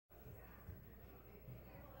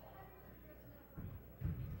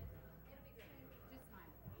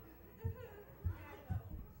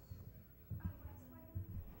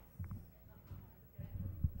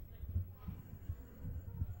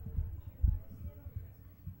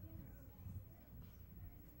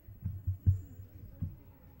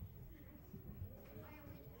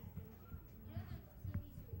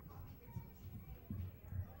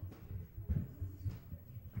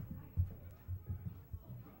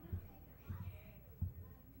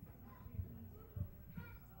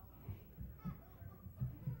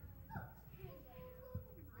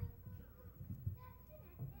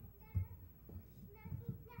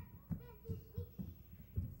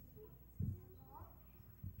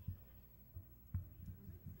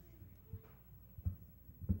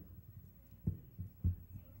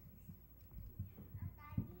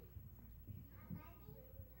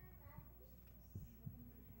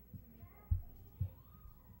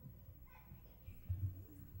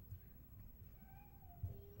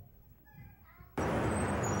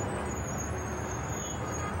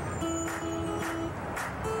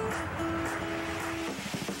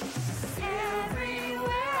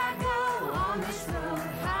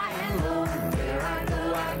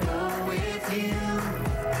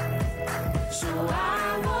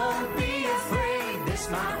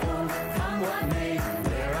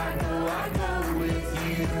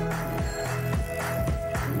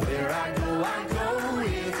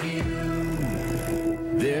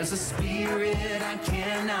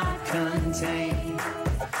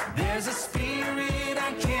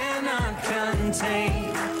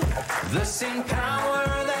The same power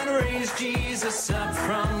that raised Jesus up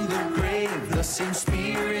from the grave, the same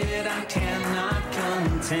spirit I cannot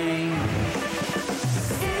contain.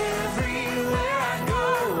 Everywhere I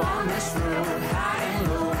go on this road, high and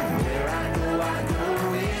low, where I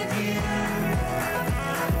go with you.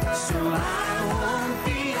 So I won't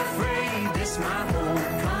be afraid, this my hope,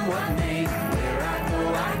 come what may, where I go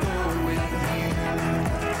with you. Where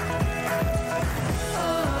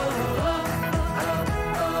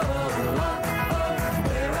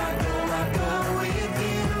I go with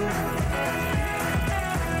you.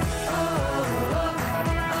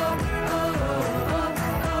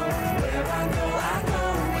 Where I go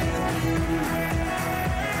with you.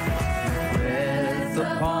 Breath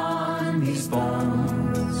upon these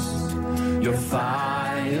bones, your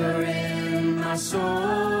fire in my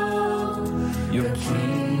soul, your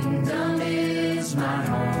kingdom is my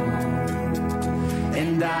home,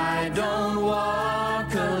 and I don't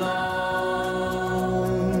walk alone.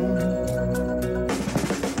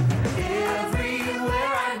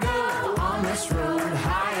 Everywhere I go on this road,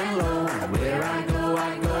 high and low, where I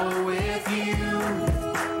go with you.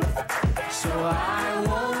 So I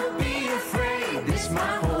won't be afraid, this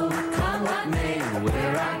my hope, come what may,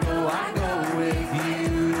 where I go with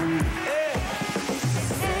you.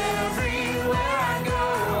 Everywhere I go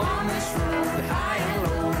on this road, high and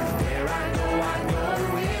low, where I go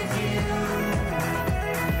with you.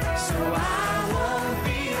 So I won't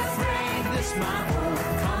be afraid, this my hope,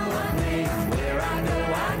 come what may, where I go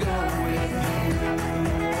with you.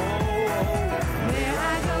 Where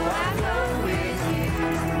I go with you.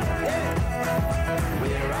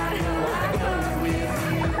 Where I go with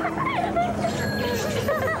you.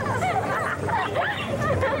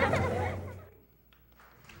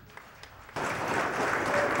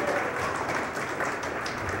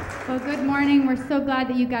 Well, good morning. We're so glad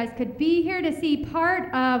that you guys could be here to see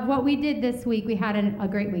part of what we did this week. We had a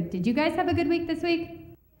great week. Did you guys have a good week this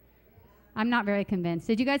week? I'm not very convinced.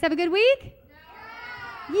 Did you guys have a good week?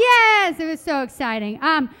 Yes, it was so exciting.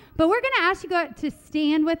 But we're going to ask you to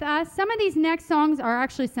stand with us. Some of these next songs are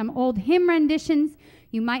actually some old hymn renditions.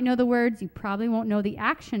 You might know the words. You probably won't know the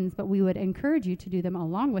actions, but we would encourage you to do them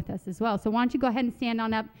along with us as well. So why don't you go ahead and stand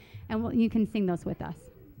on up, and you can sing those with us.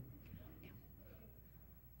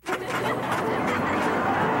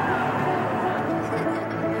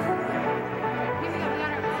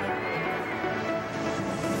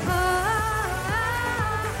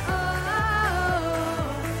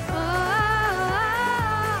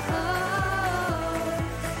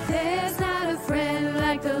 There's not a friend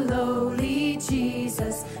like the lowly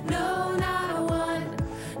Jesus. No, not one.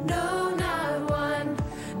 No, not one.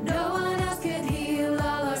 No one else could heal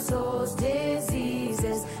all our souls'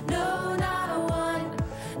 diseases. No, not one.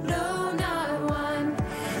 No, not one.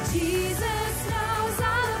 Jesus knows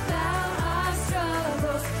all about our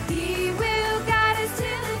struggles. He will guide us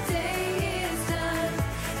till the day is done.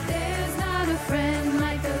 There's not a friend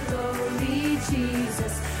like the lowly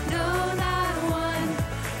Jesus. No, not one.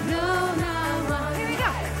 No, not one. Here we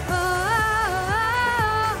go. Oh,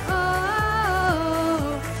 oh,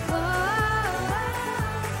 oh, oh,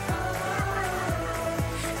 oh.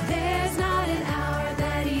 There's not an hour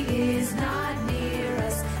that he is not near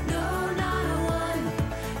us. No, not one.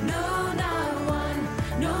 No, not one.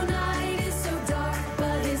 No night is so dark,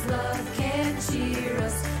 but his love can cheer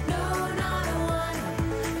us. No, not one.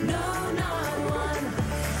 No, not one.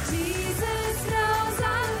 Jesus knows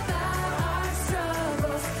all about our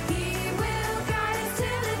struggles. He will guide us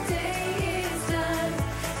till the day is done.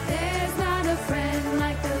 There's not a friend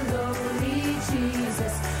like the lowly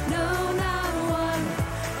Jesus. No, not one.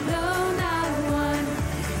 No, not one.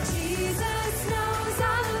 Jesus knows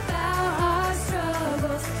all about our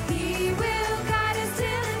struggles. He will guide us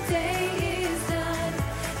till the day is done.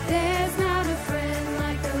 There's not a friend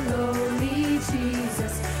like the lowly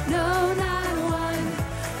Jesus. No, not one.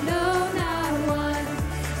 No, not one.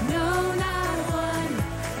 No, not one.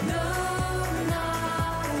 No, not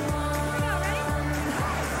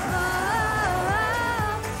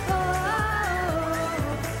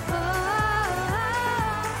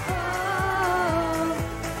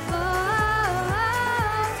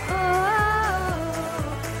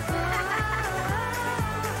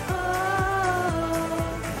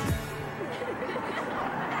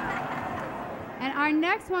And our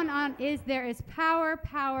next one on is There is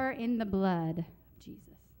Power in the Blood of Jesus.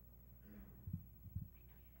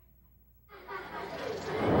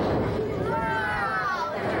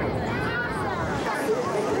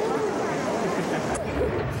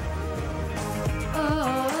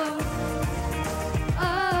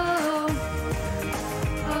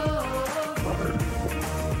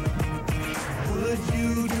 Would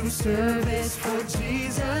you do serve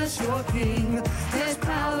working. There's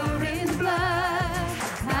power in the blood,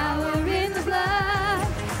 power in the blood.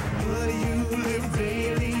 Would you live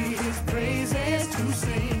daily His praises to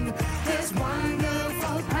sing? There's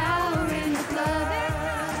wonderful power in the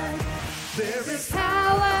blood. There is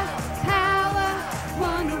power, power,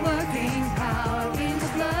 wonder-working power in the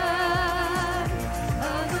blood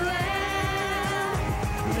of the Lamb.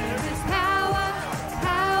 There is power,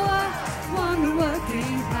 power,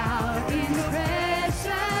 wonder-working power in the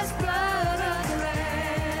precious blood of the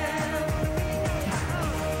Lamb.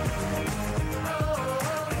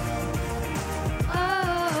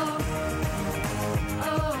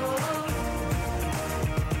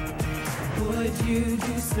 Would you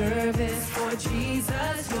do service for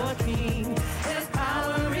Jesus, your King? There's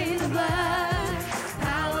power in the blood,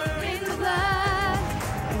 power in the blood.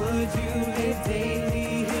 Would you live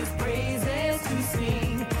daily His praises to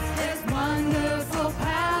sing? There's wonderful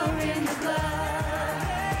power in the blood.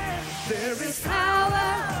 There is power,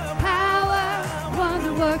 power,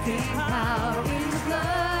 wonder-working power in the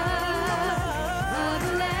blood of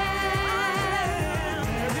the Lamb.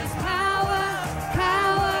 There is power,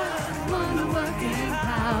 power, wonder-working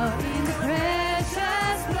power in the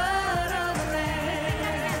precious blood of the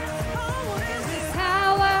Lamb. There is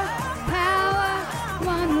power, power,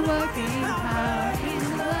 wonder-working power in the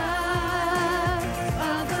blood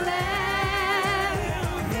of the Lamb.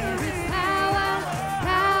 There is power,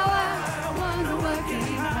 power,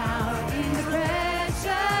 wonder-working power in the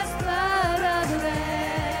precious blood of the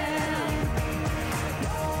Lamb.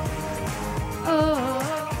 Oh.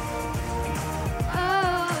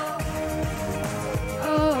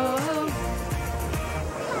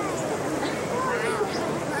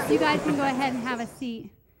 You guys can go ahead and have a seat.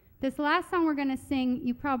 This last song we're going to sing,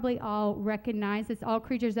 you probably all recognize. It's All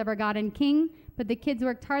Creatures Ever God and King, but the kids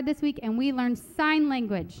worked hard this week and we learned sign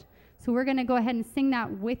language. So we're going to go ahead and sing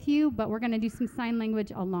that with you, but we're going to do some sign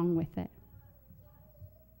language along with it.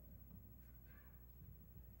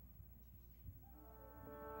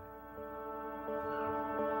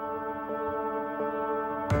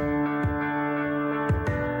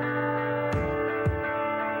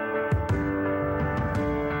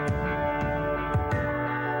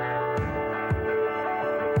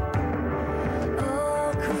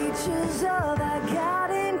 All creatures of our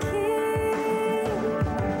God and King,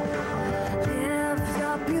 lift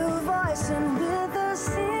up your voice and with us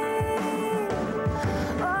sing.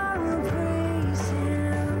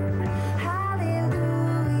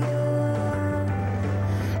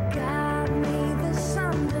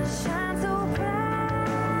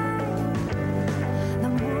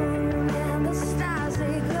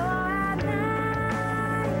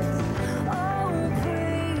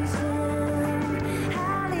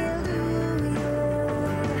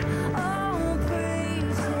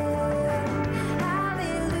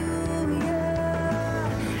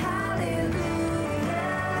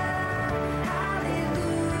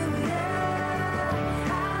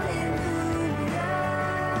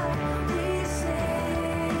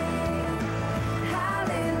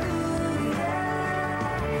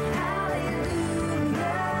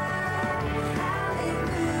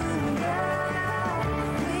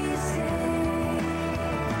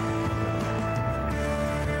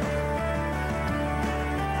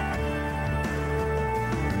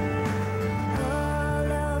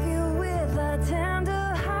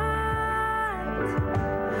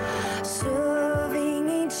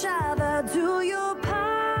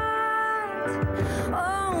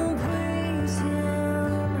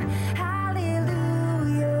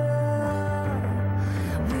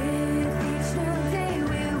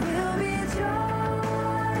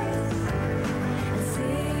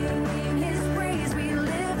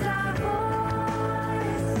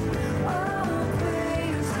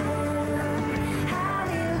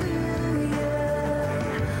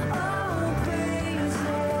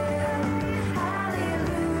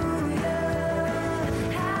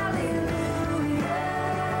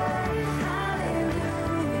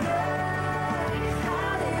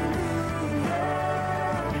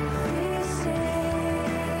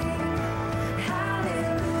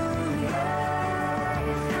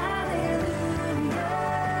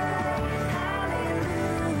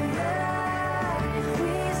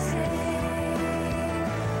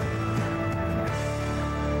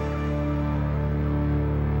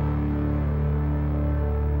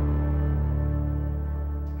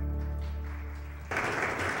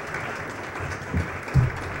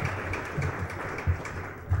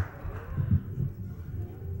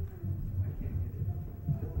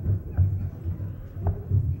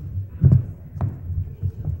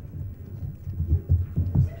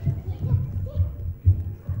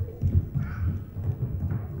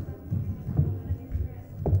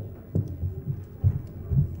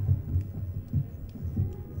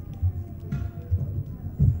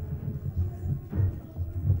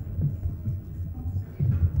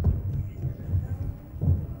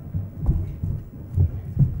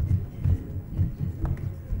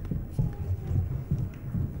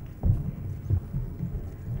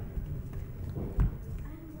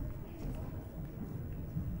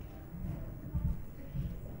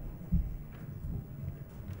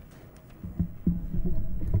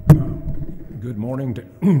 Good morning to,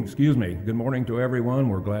 excuse me, good morning to everyone.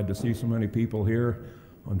 We're glad to see so many people here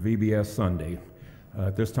on VBS Sunday.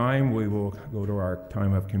 At this time, we will go to our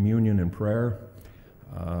time of communion and prayer.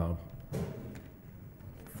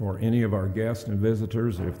 For any of our guests and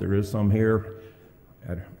visitors, if there is some here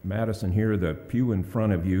at Madison here, the pew in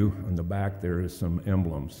front of you on the back there is some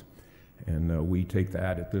emblems. And we take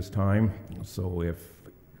that at this time. So if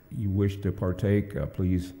you wish to partake,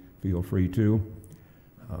 please feel free to.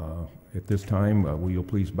 At this time, will you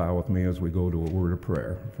please bow with me as we go to a word of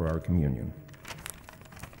prayer for our communion.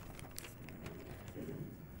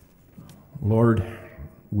 Lord,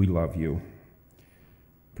 we love you.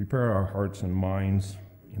 Prepare our hearts and minds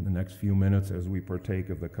in the next few minutes as we partake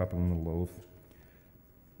of the cup and the loaf.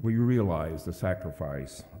 We realize the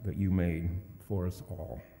sacrifice that you made for us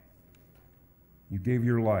all. You gave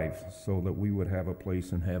your life so that we would have a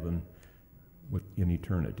place in heaven in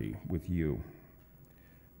eternity with you.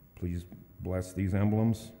 Please bless these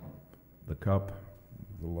emblems, the cup,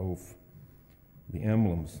 the loaf, the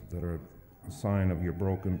emblems that are a sign of your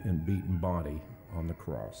broken and beaten body on the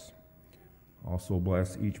cross. Also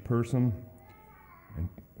bless each person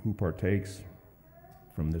who partakes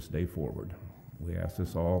from this day forward. We ask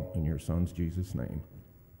this all in your Son's Jesus' name.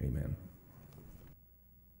 Amen.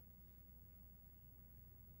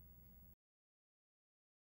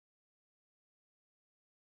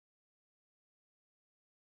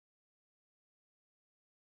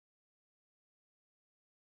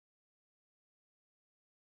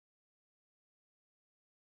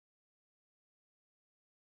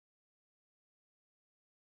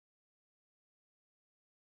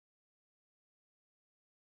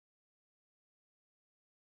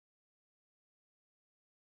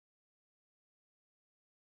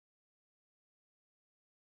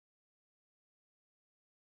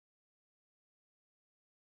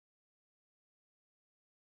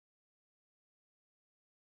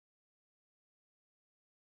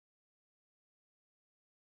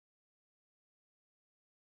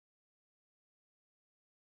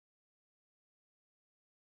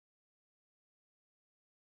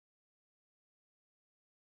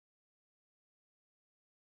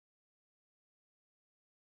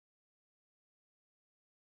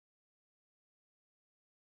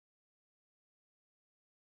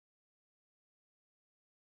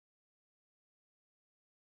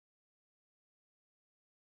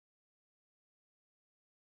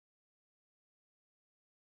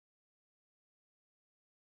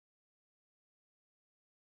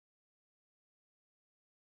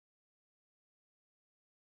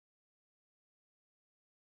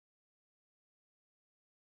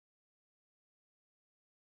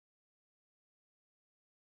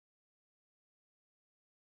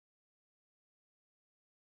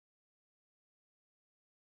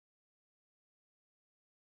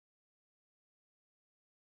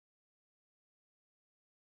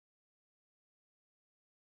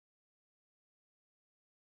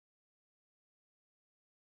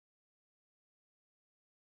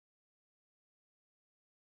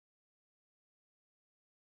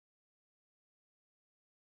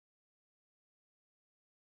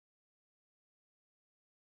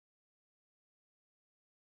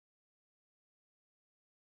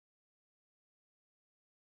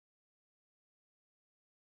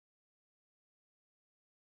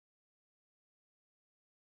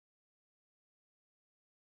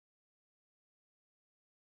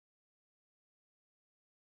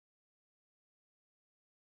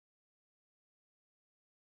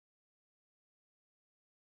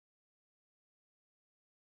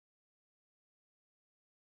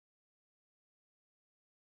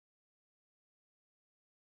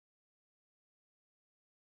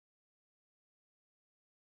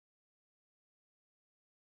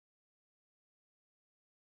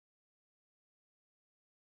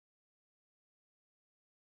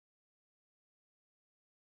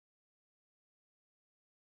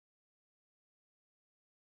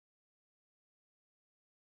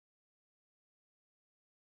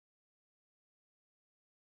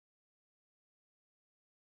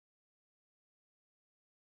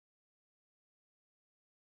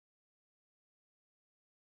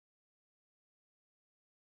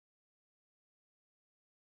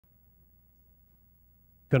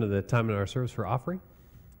 Kind of the time in our service for offering.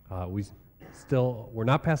 We're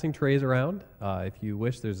not passing trays around. If you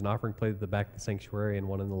wish, there's an offering plate at the back of the sanctuary and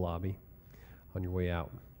one in the lobby on your way out.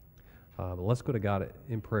 But let's go to God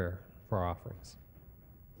in prayer for our offerings.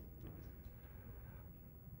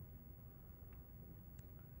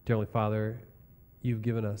 Dear Heavenly Father, you've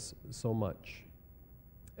given us so much,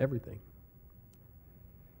 everything.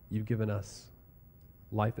 You've given us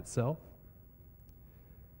life itself,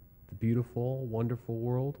 the beautiful, wonderful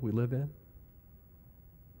world we live in.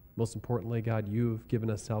 Most importantly, God, you've given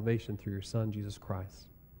us salvation through your Son, Jesus Christ.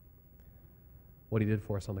 What he did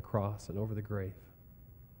for us on the cross and over the grave.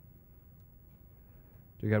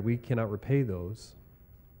 Dear God, we cannot repay those.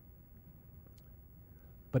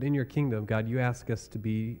 But in your kingdom, God, you ask us to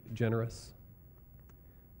be generous,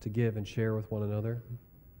 to give and share with one another.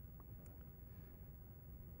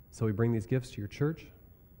 So we bring these gifts to your church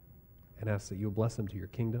and ask that you will bless them to your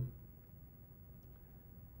kingdom.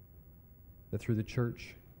 That through the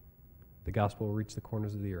church, the gospel will reach the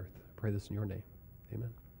corners of the earth. I pray this in your name. Amen.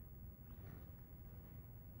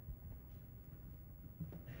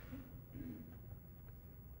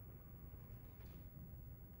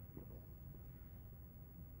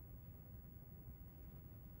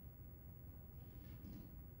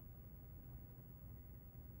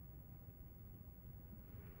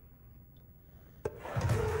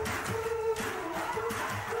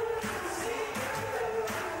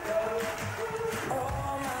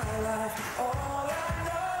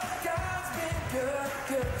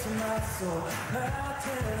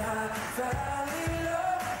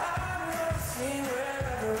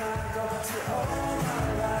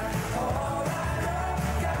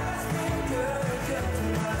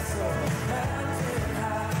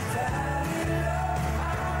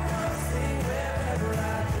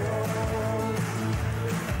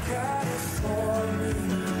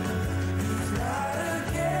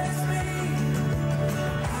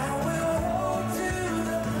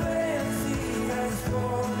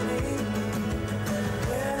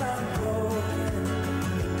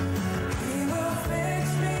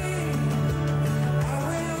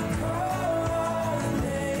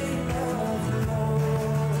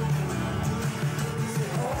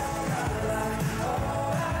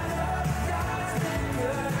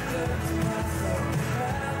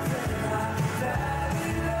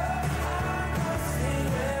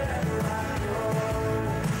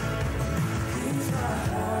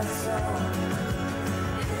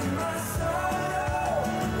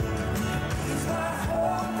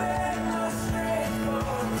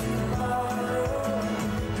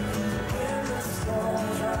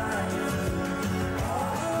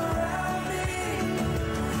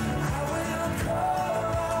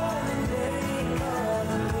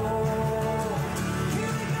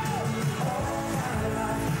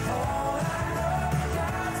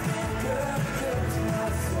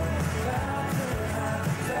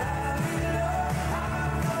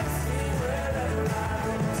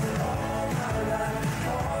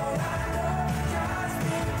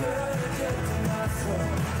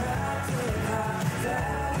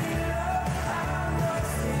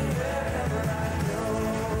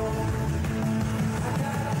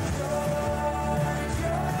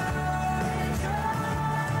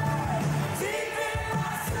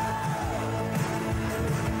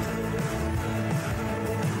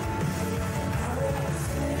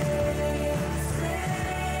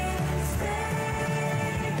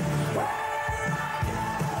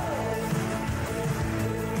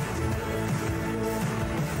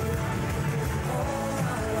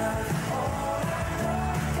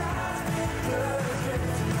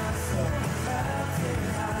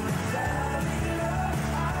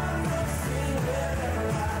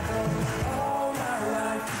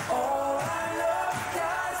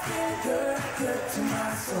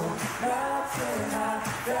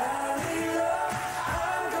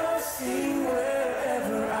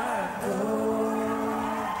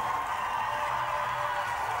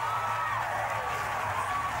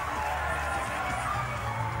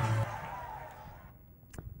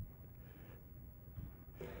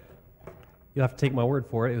 You'll have to take my word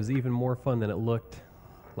for it. It was even more fun than it looked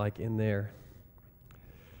like in there.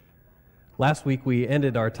 Last week we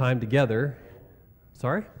ended our time together.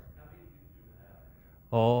 Sorry?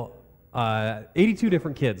 82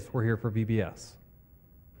 different kids were here for VBS.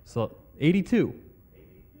 So 82.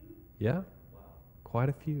 Yeah? Quite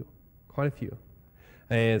a few. Quite a few.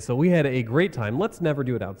 And so we had a great time. Let's never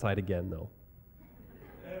do it outside again, though.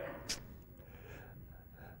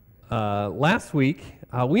 Last week,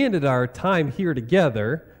 we ended our time here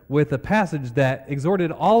together with a passage that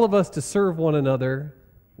exhorted all of us to serve one another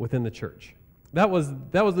within the church. That was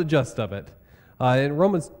the gist of it. In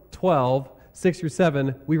Romans 12, 6 through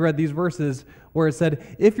 7, we read these verses where it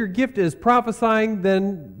said, if your gift is prophesying,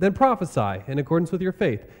 then prophesy in accordance with your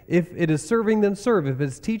faith. If it is serving, then serve. If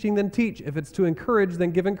it's teaching, then teach. If it's to encourage,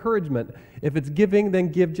 then give encouragement. If it's giving, then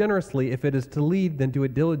give generously. If it is to lead, then do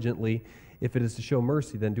it diligently. If it is to show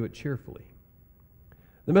mercy, then do it cheerfully.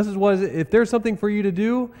 The message was, if there's something for you to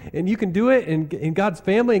do, and you can do it in God's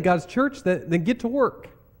family and God's church, then get to work.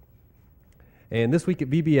 And this week at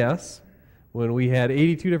VBS, when we had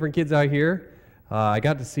 82 different kids out here, I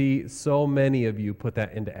got to see so many of you put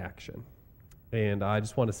that into action. And I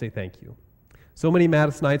just want to say thank you. So many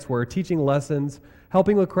Madisonites were teaching lessons,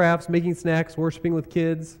 helping with crafts, making snacks, worshiping with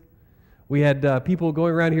kids. We had people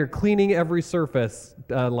going around here cleaning every surface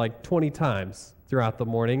like 20 times throughout the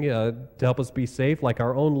morning to help us be safe, like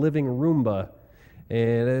our own living Roomba.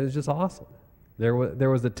 And it was just awesome. There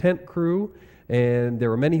was a tent crew, and there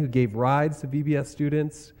were many who gave rides to VBS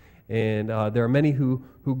students, and there are many who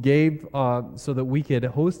gave so that we could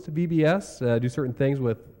host VBS, do certain things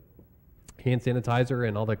with hand sanitizer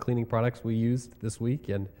and all the cleaning products we used this week,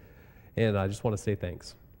 and I just want to say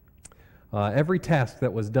thanks. Every task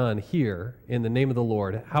that was done here in the name of the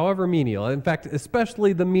Lord, however menial, in fact,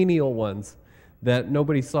 especially the menial ones that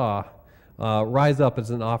nobody saw, rise up as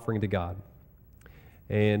an offering to God.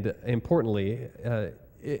 And importantly,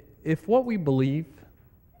 if what we believe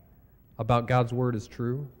about God's Word is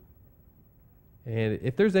true, and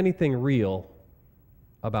if there's anything real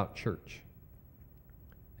about church,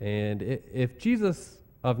 and if Jesus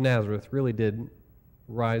of Nazareth really did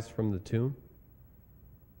rise from the tomb,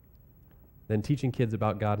 then teaching kids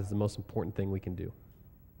about God is the most important thing we can do.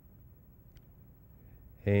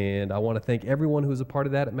 And I want to thank everyone who's a part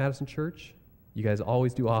of that at Madison Church. You guys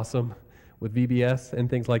always do awesome with VBS and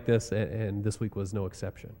things like this, and this week was no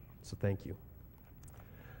exception. So thank you.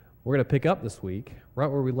 We're going to pick up this week right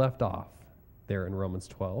where we left off, there in Romans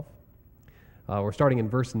 12. We're starting in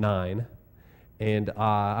verse 9, and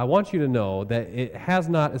I want you to know that it has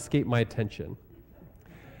not escaped my attention.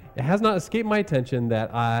 It has not escaped my attention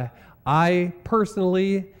that I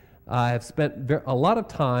personally have spent a lot of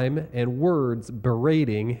time and words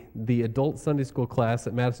berating the adult Sunday school class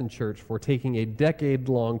at Madison Church for taking a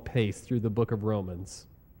decade-long pace through the book of Romans.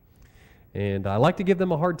 And I like to give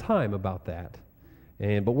them a hard time about that.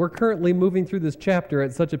 But we're currently moving through this chapter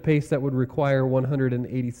at such a pace that would require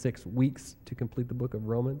 186 weeks to complete the book of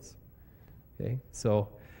Romans. Okay, so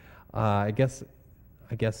I guess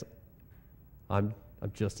I'm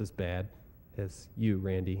just as bad as you,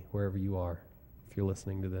 Randy, wherever you are, if you're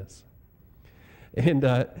listening to this. And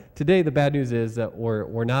today the bad news is that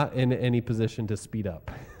we're not in any position to speed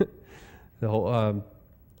up. So,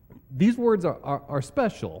 these words are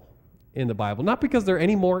special in the Bible, not because they're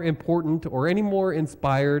any more important or any more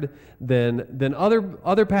inspired than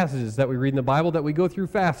other passages that we read in the Bible that we go through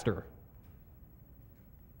faster.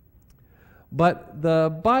 But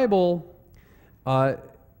the Bible,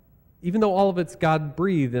 even though all of it's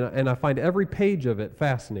God-breathed, and I find every page of it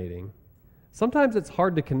fascinating, sometimes it's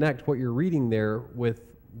hard to connect what you're reading there with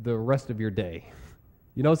the rest of your day.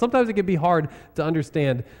 You know, sometimes it can be hard to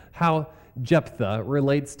understand how Jephthah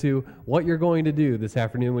relates to what you're going to do this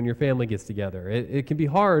afternoon when your family gets together. It can be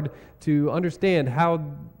hard to understand how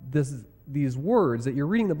these words that you're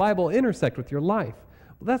reading the Bible intersect with your life.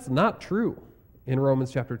 Well, that's not true in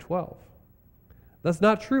Romans chapter 12. That's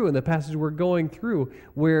not true in the passage we're going through,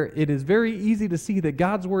 where it is very easy to see that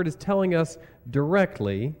God's Word is telling us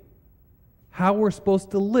directly how we're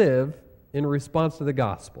supposed to live in response to the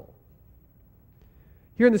gospel.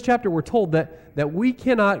 Here in this chapter, we're told that we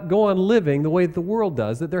cannot go on living the way that the world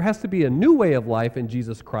does, that there has to be a new way of life in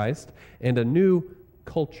Jesus Christ and a new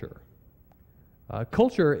culture.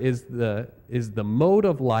 Culture is the mode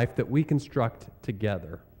of life that we construct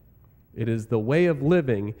together. It is the way of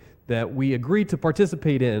living that we agree to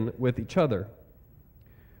participate in with each other.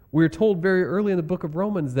 We're told very early in the book of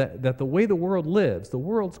Romans that the way the world lives, the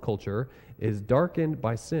world's culture, is darkened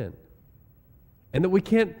by sin. And that we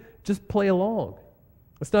can't just play along.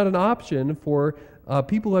 It's not an option for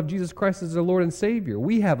people who have Jesus Christ as their Lord and Savior.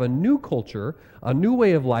 We have a new culture, a new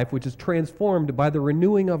way of life, which is transformed by the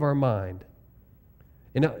renewing of our mind.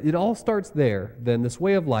 And it all starts there, then this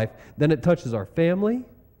way of life. Then it touches our family,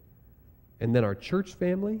 and then our church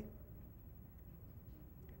family.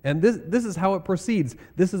 And this is how it proceeds.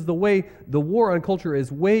 This is the way the war on culture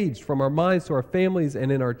is waged from our minds to our families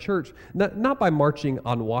and in our church. Not by marching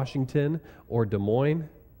on Washington or Des Moines.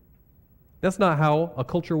 That's not how a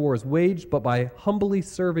culture war is waged, but by humbly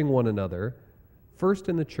serving one another, first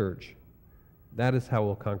in the church. That is how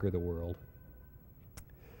we'll conquer the world.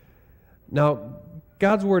 Now,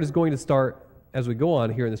 God's Word is going to start, as we go on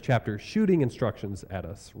here in this chapter, shooting instructions at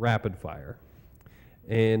us, rapid fire.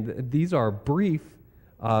 And these are brief,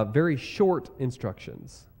 very short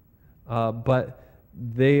instructions, but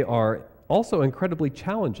they are also incredibly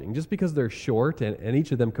challenging, just because they're short and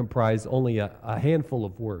each of them comprise only a handful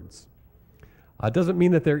of words. It doesn't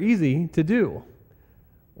mean that they're easy to do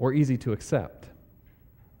or easy to accept.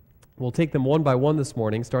 We'll take them one by one this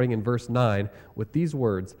morning, starting in verse 9, with these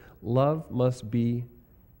words: love must be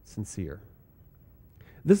sincere.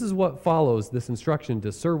 This is what follows this instruction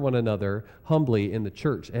to serve one another humbly in the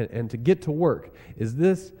church and to get to work, is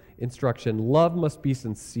this instruction: love must be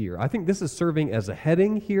sincere. I think this is serving as a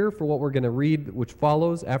heading here for what we're going to read, which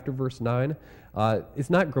follows after verse 9.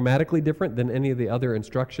 It's not grammatically different than any of the other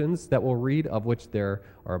instructions that we'll read, of which there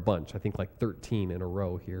are a bunch. I think like 13 in a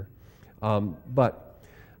row here. But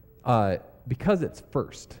because it's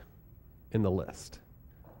first in the list,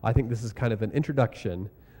 I think this is kind of an introduction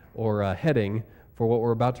or a heading for what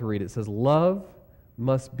we're about to read. It says, love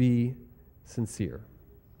must be sincere.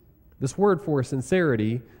 This word for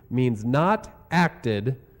sincerity means not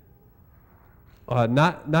acted,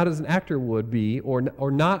 not as an actor would be,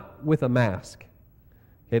 or not with a mask.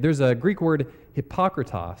 Okay, there's a Greek word,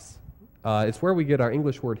 hypokritos. It's where we get our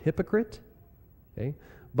English word hypocrite. Okay,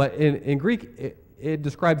 but in Greek, it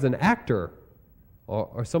describes an actor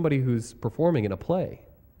or somebody who's performing in a play.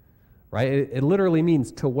 Right? It literally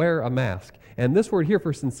means to wear a mask. And this word here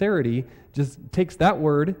for sincerity just takes that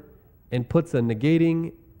word and puts a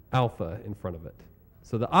negating alpha in front of it.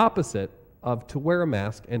 So the opposite of to wear a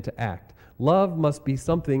mask and to act. Love must be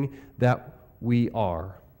something that we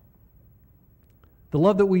are. The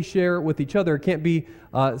love that we share with each other can't be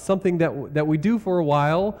something that we do for a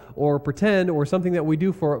while or pretend, or something that we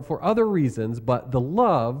do for other reasons, but the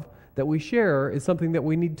love that we share is something that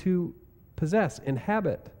we need to possess,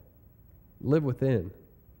 inhabit, live within.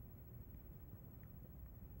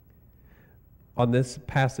 On this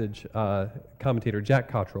passage, commentator Jack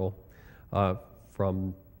Cottrell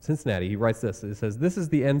from Cincinnati, he writes this. It says, this is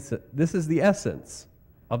the essence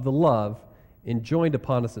of the love enjoined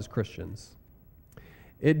upon us as Christians.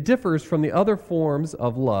 It differs from the other forms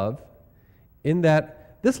of love in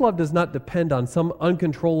that this love does not depend on some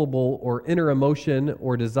uncontrollable or inner emotion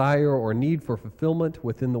or desire or need for fulfillment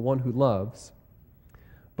within the one who loves,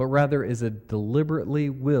 but rather is a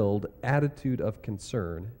deliberately willed attitude of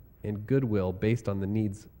concern and goodwill based on the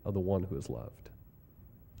needs of the one who is loved.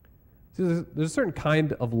 So there's a certain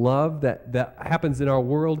kind of love that happens in our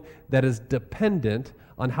world that is dependent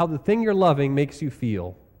on how the thing you're loving makes you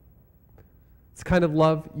feel. It's the kind of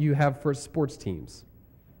love you have for sports teams.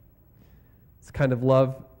 It's the kind of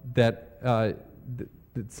love that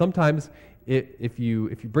sometimes if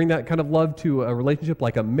you bring that kind of love to a relationship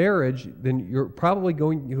like a marriage, then you're probably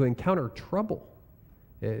going to encounter trouble.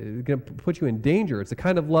 It's going to put you in danger. It's the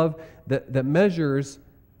kind of love that measures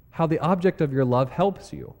how the object of your love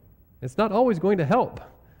helps you. It's not always going to help.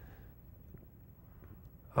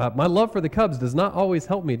 My love for the Cubs does not always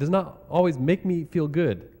help me, does not always make me feel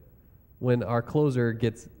good when our closer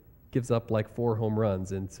gives up like 4 home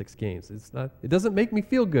runs in 6 games. It doesn't make me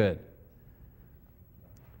feel good.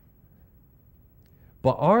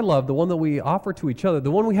 But our love, the one that we offer to each other, the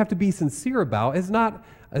one we have to be sincere about, is not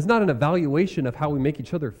an evaluation of how we make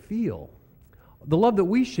each other feel. The love that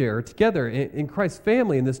we share together in Christ's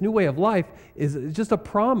family, in this new way of life, is just a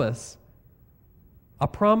promise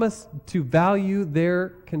to value their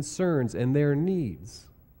concerns and their needs,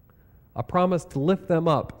 a promise to lift them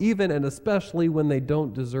up, even and especially when they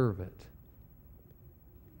don't deserve it.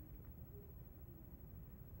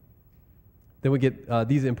 Then we get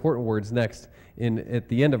these important words next. At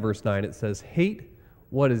the end of verse 9, it says, hate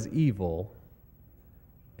what is evil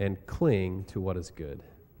and cling to what is good.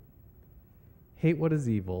 Hate what is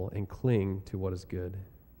evil and cling to what is good.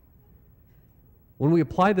 When we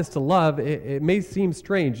apply this to love, it may seem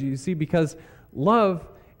strange, you see, because love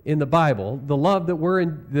in the Bible, the love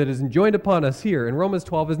that is enjoined upon us here in Romans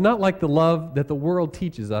 12, is not like the love that the world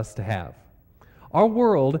teaches us to have. Our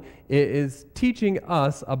world is teaching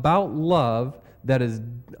us about love that is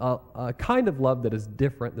a kind of love that is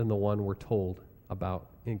different than the one we're told about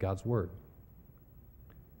in God's Word.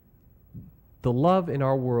 The love in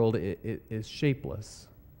our world is shapeless.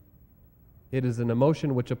 It is an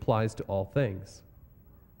emotion which applies to all things.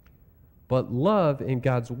 But love in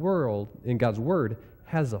God's Word,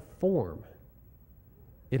 has a form.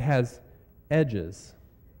 It has edges.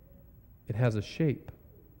 It has a shape.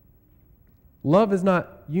 Love is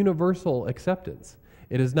not universal acceptance.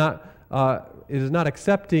 It is not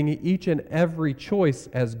accepting each and every choice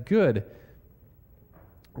as good.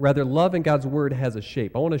 Rather, love in God's Word has a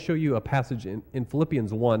shape. I want to show you a passage in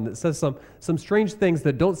Philippians 1 that says some strange things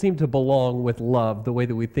that don't seem to belong with love the way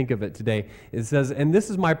that we think of it today. It says, and this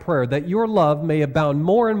is my prayer, that your love may abound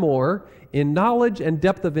more and more in knowledge and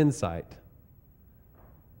depth of insight.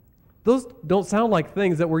 Those don't sound like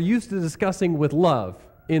things that we're used to discussing with love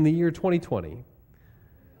in the year 2020.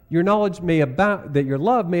 Your love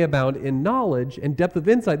may abound in knowledge and depth of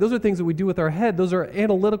insight. Those are things that we do with our head. Those are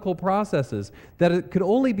analytical processes that it could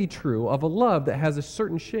only be true of a love that has a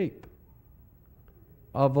certain shape,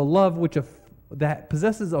 of a love which that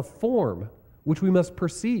possesses a form which we must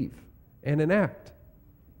perceive and enact.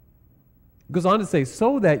 It goes on to say,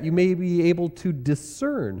 so that you may be able to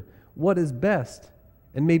discern what is best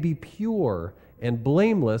and may be pure and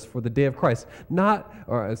blameless for the day of Christ.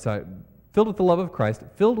 Filled with the love of Christ,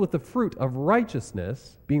 filled with the fruit of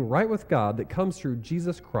righteousness, being right with God that comes through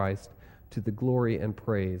Jesus Christ to the glory and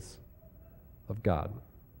praise of God.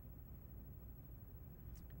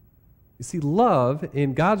 You see, love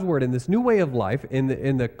in God's Word, in this new way of life, in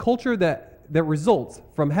the culture that results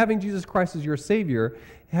from having Jesus Christ as your Savior,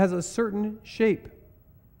 has a certain shape.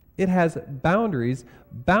 It has boundaries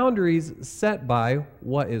set by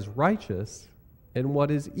what is righteous and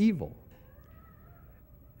what is evil.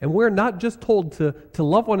 And we're not just told to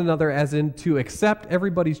love one another as in to accept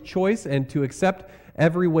everybody's choice and to accept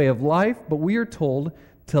every way of life, but we are told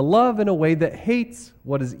to love in a way that hates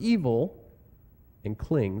what is evil and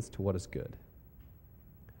clings to what is good.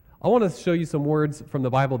 I want to show you some words from the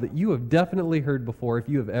Bible that you have definitely heard before if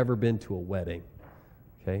you have ever been to a wedding.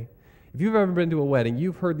 Okay? If you've ever been to a wedding,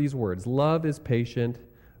 you've heard these words. Love is patient.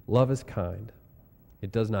 Love is kind.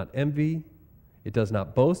 It does not envy. It does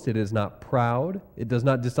not boast. It is not proud. It does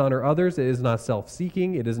not dishonor others. It is not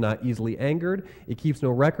self-seeking. It is not easily angered. It keeps no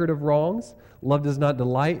record of wrongs. Love does not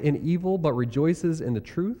delight in evil, but rejoices in the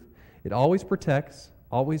truth. It always protects,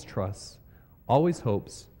 always trusts, always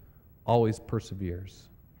hopes, always perseveres.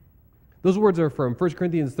 Those words are from 1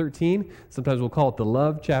 Corinthians 13. Sometimes we'll call it the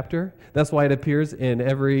love chapter. That's why it appears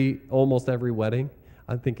in almost every wedding.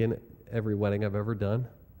 I think in every wedding I've ever done,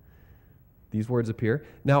 these words appear.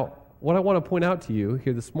 Now, what I want to point out to you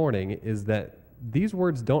here this morning is that these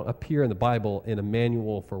words don't appear in the Bible in a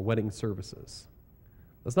manual for wedding services.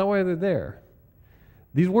 That's not why they're there.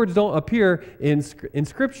 These words don't appear in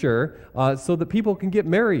Scripture so that people can get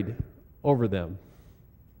married over them.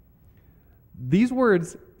 These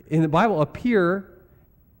words in the Bible appear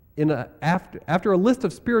after a list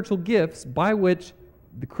of spiritual gifts by which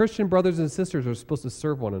the Christian brothers and sisters are supposed to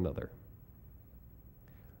serve one another.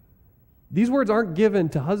 These words aren't given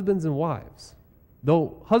to husbands and wives,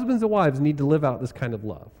 though husbands and wives need to live out this kind of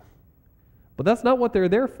love. But that's not what they're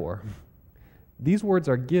there for. These words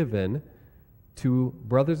are given to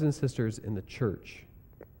brothers and sisters in the church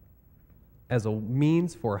as a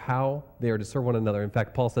means for how they are to serve one another. In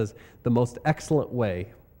fact, Paul says the most excellent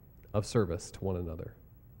way of service to one another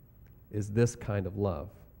is this kind of love.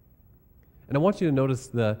 And I want you to notice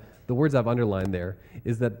the words I've underlined there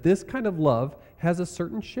is that this kind of love has a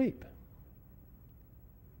certain shape.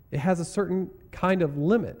 It has a certain kind of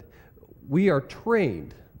limit. We are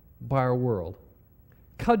trained by our world,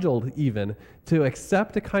 cudgeled even, to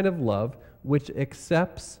accept a kind of love which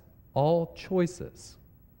accepts all choices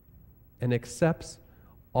and accepts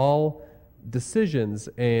all decisions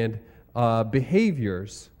and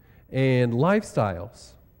behaviors and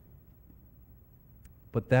lifestyles.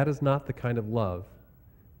 But that is not the kind of love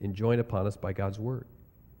enjoined upon us by God's Word.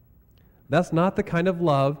 That's not the kind of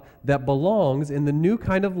love that belongs in the new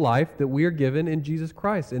kind of life that we are given in Jesus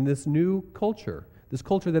Christ, in this new culture, this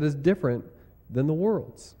culture that is different than the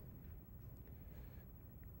world's.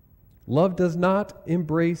 Love does not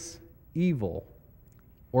embrace evil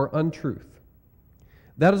or untruth.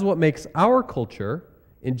 That is what makes our culture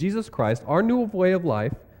in Jesus Christ, our new way of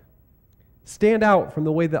life, stand out from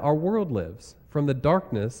the way that our world lives, from the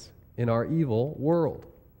darkness in our evil world.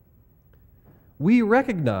 We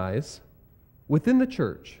recognize within the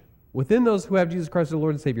church, within those who have Jesus Christ as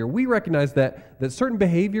Lord and Savior, we recognize that certain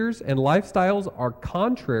behaviors and lifestyles are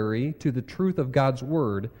contrary to the truth of God's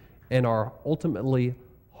Word and are ultimately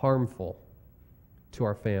harmful to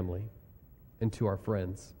our family and to our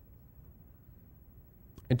friends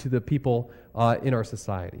and to the people in our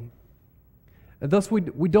society. And thus we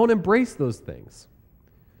don't embrace those things.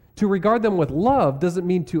 To regard them with love doesn't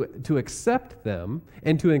mean to accept them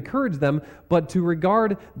and to encourage them, but to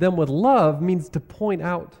regard them with love means to point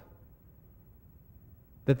out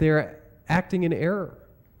that they are acting in error,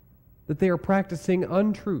 that they are practicing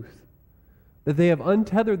untruth, that they have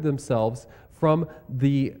untethered themselves from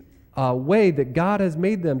the way that God has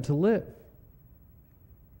made them to live.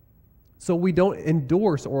 So we don't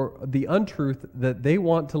endorse the untruth that they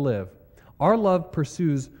want to live. Our love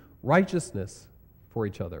pursues righteousness for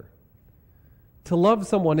each other. To love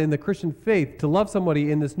someone in the Christian faith, to love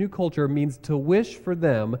somebody in this new culture means to wish for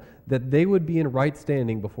them that they would be in right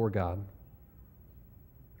standing before God.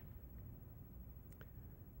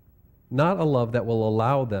 Not a love that will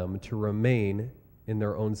allow them to remain in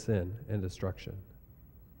their own sin and destruction.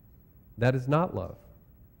 That is not love.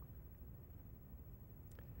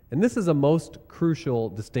 And this is a most crucial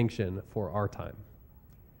distinction for our time.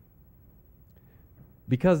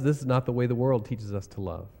 because this is not the way the world teaches us to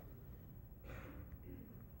love.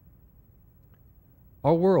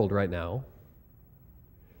 Our world right now,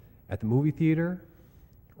 at the movie theater,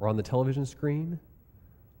 or on the television screen,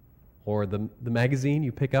 or the magazine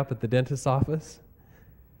you pick up at the dentist's office,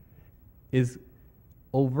 is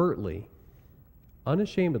overtly,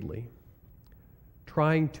 unashamedly,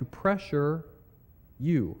 trying to pressure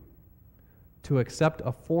you to accept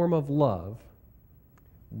a form of love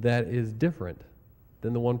that is different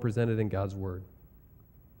than the one presented in God's Word.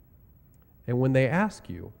 And when they ask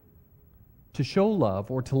you to show love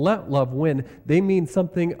or to let love win, they mean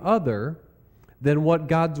something other than what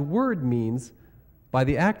God's Word means by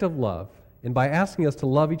the act of love and by asking us to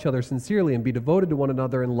love each other sincerely and be devoted to one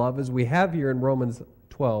another in love, as we have here in Romans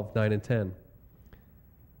 12, 9 and 10.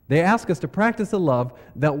 They ask us to practice a love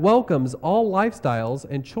that welcomes all lifestyles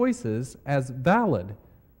and choices as valid,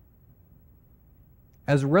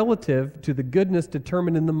 as relative to the goodness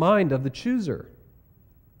determined in the mind of the chooser.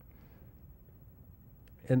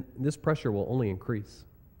 And this pressure will only increase.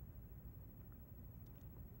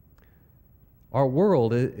 Our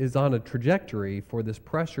world is on a trajectory for this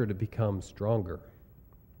pressure to become stronger.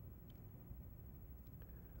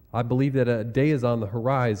 I believe that a day is on the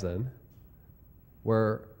horizon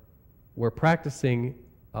where we're practicing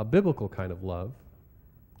a biblical kind of love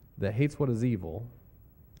that hates what is evil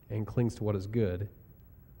and clings to what is good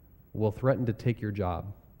will threaten to take your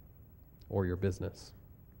job or your business.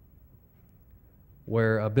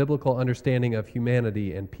 Where a biblical understanding of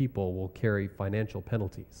humanity and people will carry financial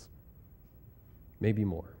penalties, maybe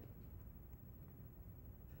more.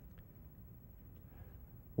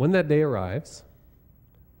 When that day arrives,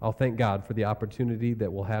 I'll thank God for the opportunity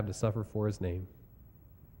that we'll have to suffer for His name.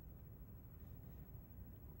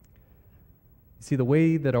 You see, the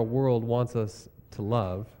way that our world wants us to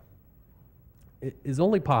love is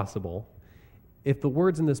only possible if the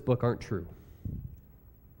words in this book aren't true.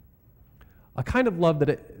 A kind of love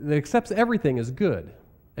that accepts everything as good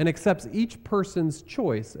and accepts each person's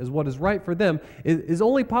choice as what is right for them is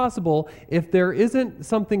only possible if there isn't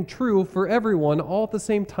something true for everyone all at the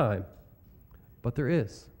same time. But there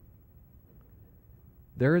is.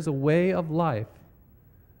 There is a way of life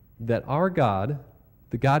that our God,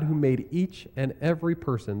 the God who made each and every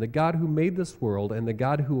person, the God who made this world, and the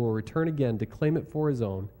God who will return again to claim it for His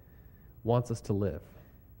own, wants us to live.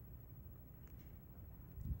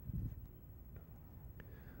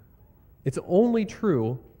 It's only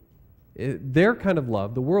true, their kind of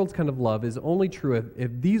love, the world's kind of love, is only true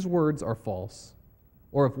if these words are false,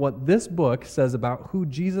 or if what this book says about who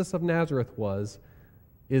Jesus of Nazareth was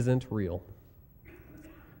isn't real.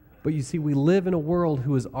 But you see, we live in a world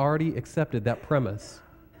who has already accepted that premise.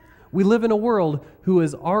 We live in a world who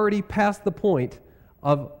has already passed the point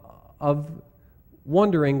of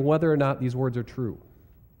wondering whether or not these words are true,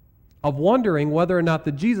 of wondering whether or not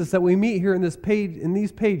the Jesus that we meet here in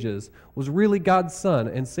these pages was really God's Son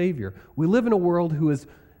and Savior. We live in a world who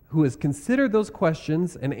has considered those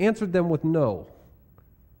questions and answered them with no.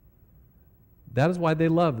 That is why they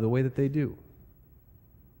love the way that they do.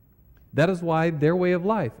 That is why their way of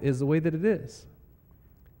life is the way that it is.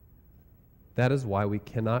 That is why we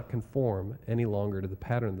cannot conform any longer to the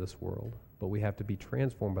pattern of this world, but we have to be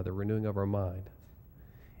transformed by the renewing of our mind.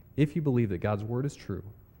 If you believe that God's Word is true,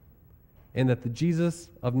 and that the Jesus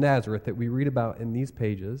of Nazareth that we read about in these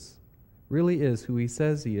pages really is who He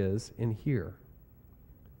says He is in here,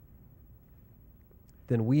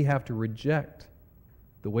 then we have to reject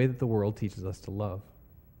the way that the world teaches us to love.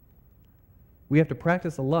 We have to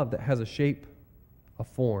practice a love that has a shape, a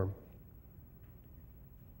form.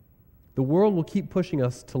 The world will keep pushing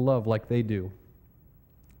us to love like they do.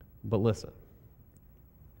 But listen.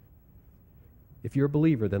 If you're a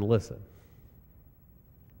believer, then listen.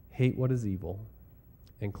 Hate what is evil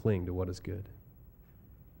and cling to what is good.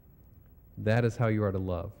 That is how you are to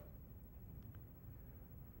love.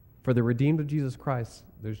 For the redeemed of Jesus Christ,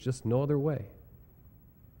 there's just no other way.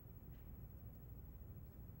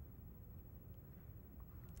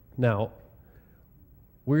 Now,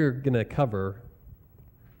 we're going to cover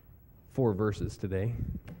 4 verses today.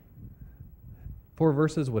 4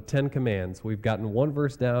 verses with 10 commands. We've gotten 1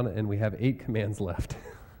 verse down and we have 8 commands left.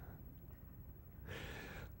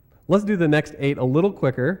 Let's do the next 8 a little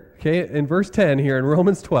quicker. Okay, in verse 10 here in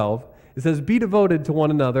Romans 12, it says, "Be devoted to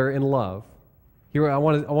one another in love." Here, I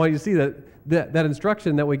want you to see that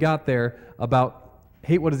instruction that we got there about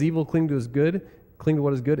hate what is evil, cling to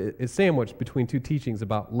what is good, is sandwiched between 2 teachings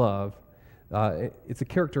about love. It's a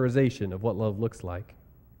characterization of what love looks like.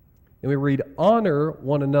 And we read, "Honor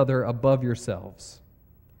one another above yourselves.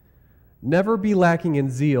 Never be lacking in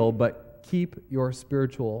zeal, but keep your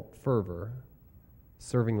spiritual fervor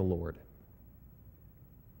serving the Lord.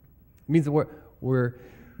 It means that we're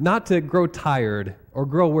not to grow tired or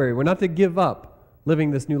grow weary. We're not to give up living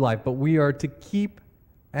this new life, but we are to keep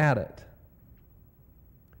at it.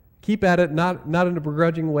 Keep at it, not in a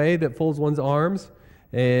begrudging way that folds one's arms,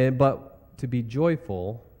 but to be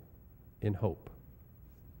joyful in hope.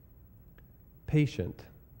 Patient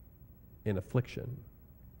in affliction.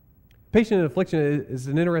 Patient in affliction is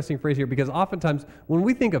an interesting phrase here, because oftentimes when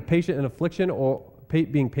we think of patient in affliction or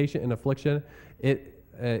being patient in affliction,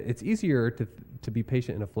 it's easier to be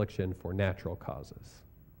patient in affliction for natural causes,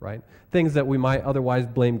 right? Things that we might otherwise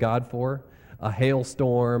blame God for, a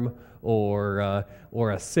hailstorm or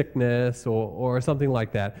a sickness or something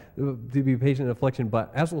like that, to be patient in affliction.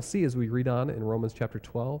 But as we'll see as we read on in Romans chapter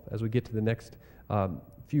 12, as we get to the next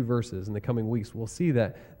few verses in the coming weeks, we'll see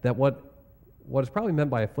that what is probably meant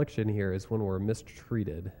by affliction here is when we're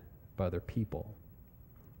mistreated by other people,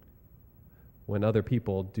 when other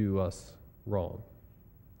people do us wrong.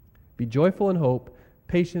 Be joyful in hope,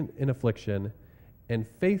 patient in affliction, and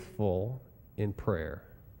faithful in prayer.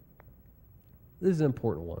 This is an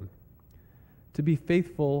important one. To be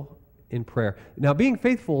faithful in prayer. Now, being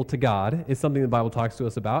faithful to God is something the Bible talks to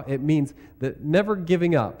us about. It means that never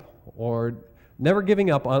giving up on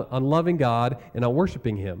loving God and on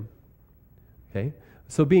worshiping Him. Okay?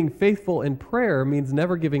 So being faithful in prayer means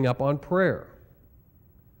never giving up on prayer.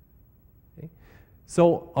 Okay?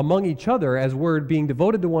 So among each other, as we're being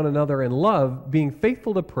devoted to one another in love, being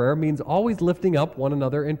faithful to prayer means always lifting up one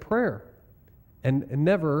another in prayer and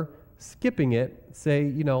never skipping it, say,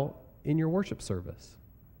 in your worship service,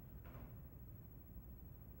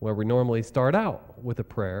 where we normally start out with a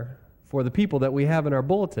prayer for the people that we have in our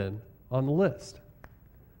bulletin on the list.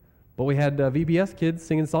 But we had VBS kids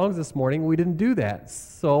singing songs this morning. We didn't do that.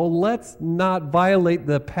 So let's not violate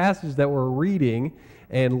the passage that we're reading,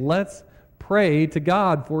 and let's pray to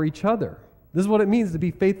God for each other. This is what it means to be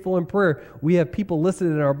faithful in prayer. We have people listed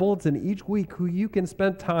in our bulletin each week who you can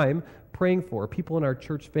spend time praying for, people in our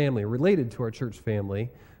church family, related to our church family,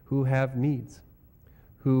 who have needs,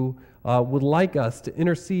 who would like us to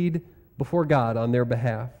intercede before God on their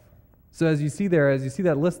behalf. So as you see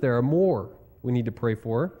that list, there are more we need to pray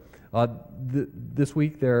for. This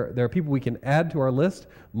week, there are people we can add to our list.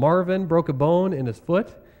 Marvin broke a bone in his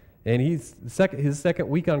foot, and he's his second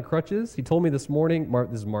week on crutches. He told me this morning,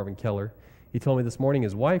 this is Marvin Keller, he told me this morning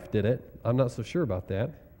his wife did it. I'm not so sure about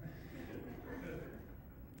that.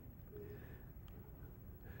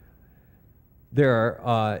 There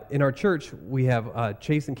are, in our church, we have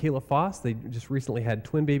Chase and Kayla Foss. They just recently had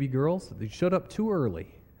twin baby girls. They showed up too early,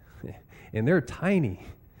 and they're tiny.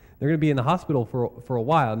 They're going to be in the hospital for a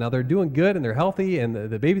while. Now, they're doing good, and they're healthy, and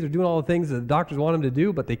the babies are doing all the things that the doctors want them to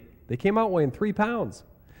do, but they came out weighing 3 pounds.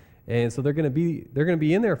 And so they're going to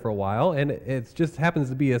be in there for a while, and it just happens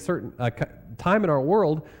to be a certain time in our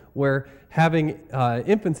world where having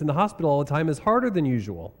infants in the hospital all the time is harder than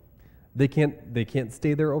usual. They can't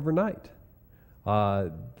stay there overnight.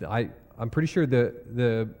 I'm pretty sure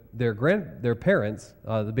their parents,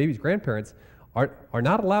 the baby's grandparents, are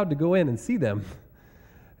not allowed to go in and see them,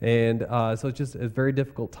 and so it's just a very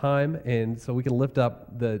difficult time. And so we can lift up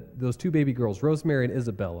those 2 baby girls, Rosemary and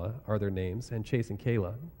Isabella are their names, and Chase and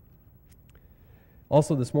Kayla.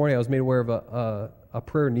 Also this morning I was made aware of a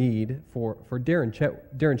prayer need for Darren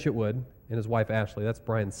Chitwood and his wife Ashley. That's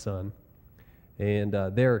Brian's son, and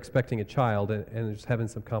they're expecting a child and they're just having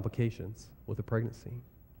some complications with a pregnancy.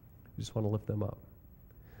 We just want to lift them up.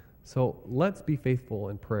 So let's be faithful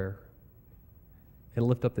in prayer and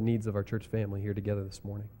lift up the needs of our church family here together this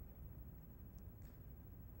morning.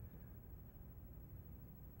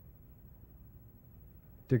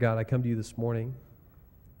 Dear God, I come to you this morning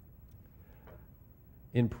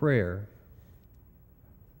in prayer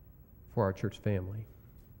for our church family,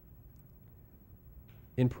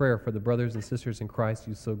 in prayer for the brothers and sisters in Christ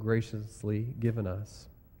you've so graciously given us.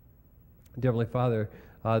 Dear Heavenly Father,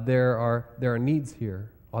 there are needs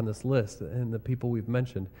here on this list, and the people we've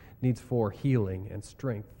mentioned, needs for healing and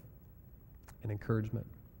strength and encouragement.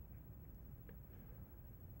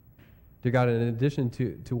 Dear God, in addition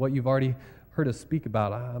to what you've already heard us speak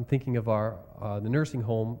about, I'm thinking of the nursing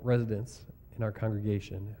home residents in our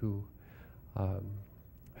congregation who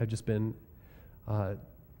have just been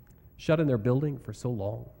shut in their building for so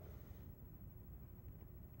long.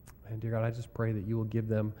 And dear God, I just pray that you will give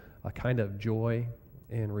them a kind of joy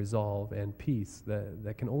and resolve and peace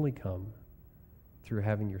that can only come through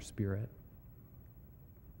having your Spirit.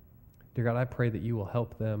 Dear God, I pray that you will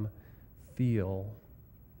help them feel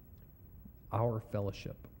our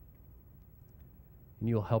fellowship. And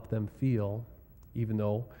you'll help them feel, even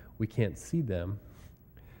though we can't see them,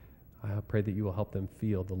 I pray that you will help them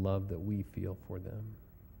feel the love that we feel for them.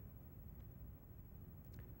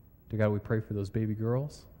 Dear God, we pray for those baby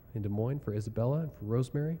girls in Des Moines, for Isabella and for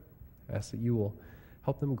Rosemary. I ask that you will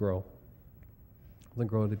help them grow. Help them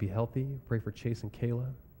grow to be healthy. Pray for Chase and Kayla,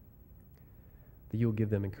 that you will give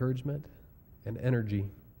them encouragement and energy.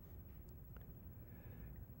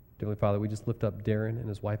 Heavenly Father, we just lift up Darren and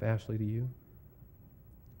his wife Ashley to you.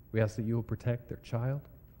 We ask that you will protect their child.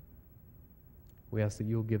 We ask that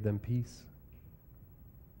you will give them peace.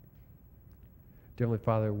 Dear Heavenly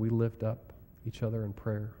Father, we lift up each other in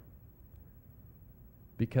prayer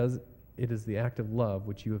because it is the act of love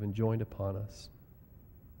which you have enjoined upon us.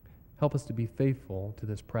 Help us to be faithful to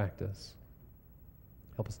this practice.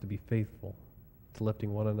 Help us to be faithful to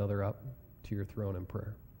lifting one another up to your throne in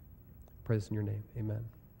prayer. Praise in your name. Amen.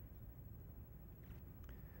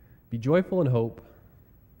 Be joyful in hope,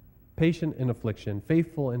 patient in affliction,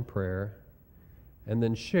 faithful in prayer, and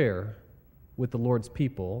then share with the Lord's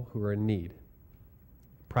people who are in need.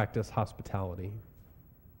 Practice hospitality.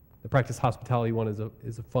 The practice hospitality one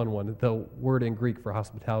is a fun one. The word in Greek for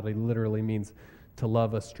hospitality literally means to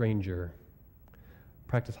love a stranger.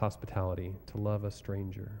 Practice hospitality, to love a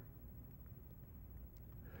stranger.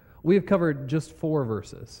 We have covered just 4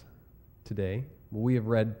 verses today. We have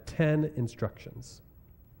read 10 instructions.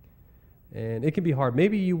 And it can be hard.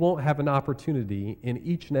 Maybe you won't have an opportunity in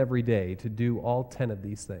each and every day to do all 10 of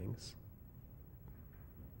these things.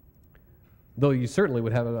 Though you certainly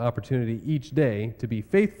would have an opportunity each day to be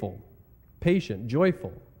faithful, patient,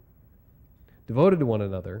 joyful, devoted to one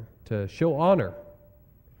another, to show honor.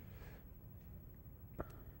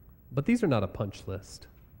 But these are not a punch list.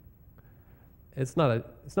 It's not a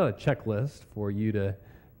checklist for you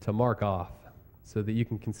to mark off so that you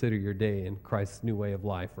can consider your day in Christ's new way of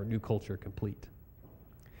life or new culture complete.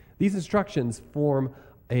 These instructions form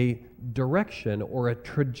a direction or a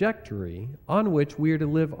trajectory on which we are to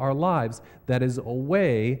live our lives that is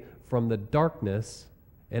away from the darkness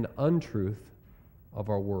and untruth of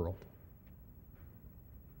our world.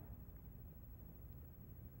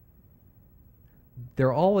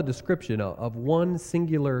 They're all a description of one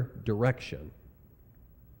singular direction.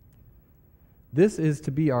 This is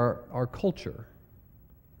to be our culture,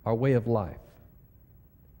 our way of life.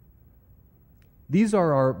 These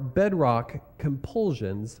are our bedrock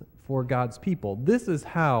compulsions for God's people. This is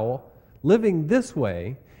how living this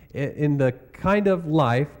way, in the kind of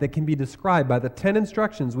life that can be described by the 10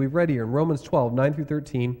 instructions we've read here in Romans 12, 9 through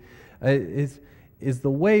 13, is the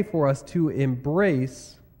way for us to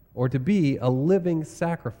embrace or to be a living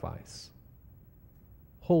sacrifice,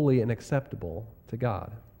 holy and acceptable to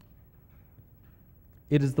God.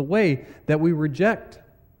 It is the way that we reject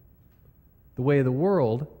the way of the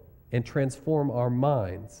world and transform our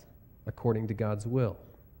minds according to God's will.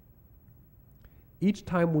 Each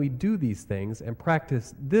time we do these things and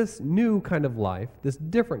practice this new kind of life, this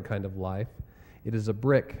different kind of life, it is a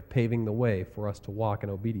brick paving the way for us to walk in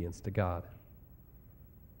obedience to God.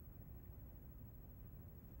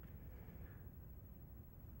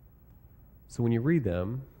 So when you read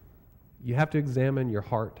them, you have to examine your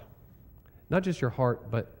heart. Not just your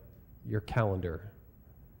heart, but your calendar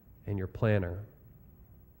and your planner.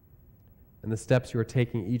 And the steps you are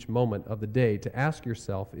taking each moment of the day to ask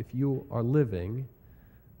yourself if you are living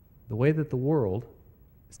the way that the world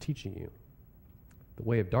is teaching you, the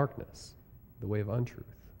way of darkness, the way of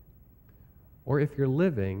untruth, or if you're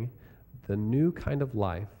living the new kind of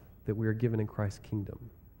life that we are given in Christ's kingdom.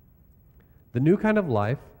 The new kind of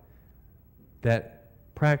life that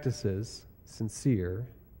practices sincere,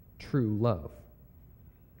 true love.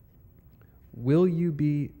 Will you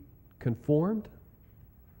be conformed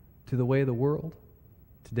to the way of the world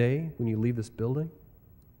today when you leave this building?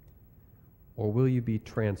 Or will you be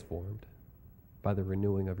transformed by the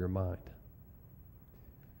renewing of your mind?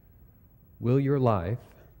 Will your life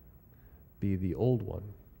be the old one,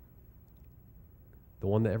 the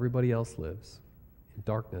one that everybody else lives, in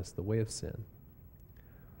darkness, the way of sin?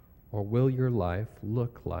 Or will your life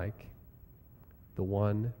look like the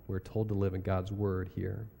one we're told to live in God's word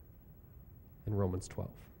here in Romans 12?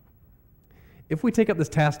 If we take up this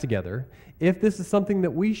task together, if this is something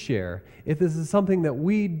that we share, if this is something that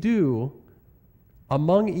we do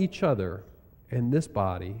among each other in this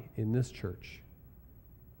body, in this church,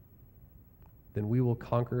 then we will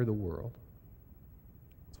conquer the world.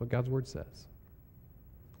 That's what God's word says.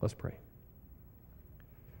 Let's pray.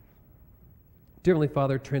 Dear Heavenly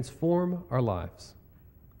Father, transform our lives.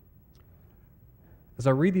 As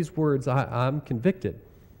I read these words, I'm convicted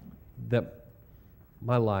that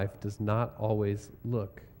my life does not always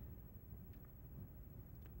look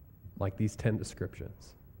like these 10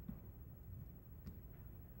 descriptions.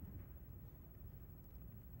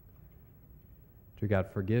 Dear God,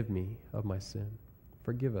 forgive me of my sin.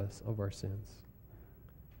 Forgive us of our sins.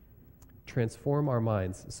 Transform our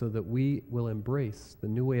minds so that we will embrace the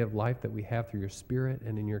new way of life that we have through your Spirit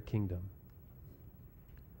and in your kingdom.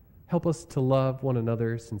 Help us to love one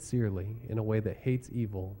another sincerely in a way that hates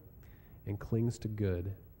evil and clings to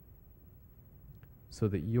good, so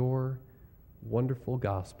that your wonderful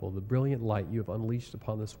gospel, the brilliant light you have unleashed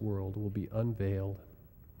upon this world, will be unveiled.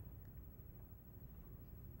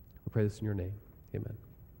 We pray this in your name. Amen.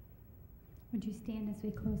 Would you stand as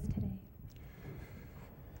we close today?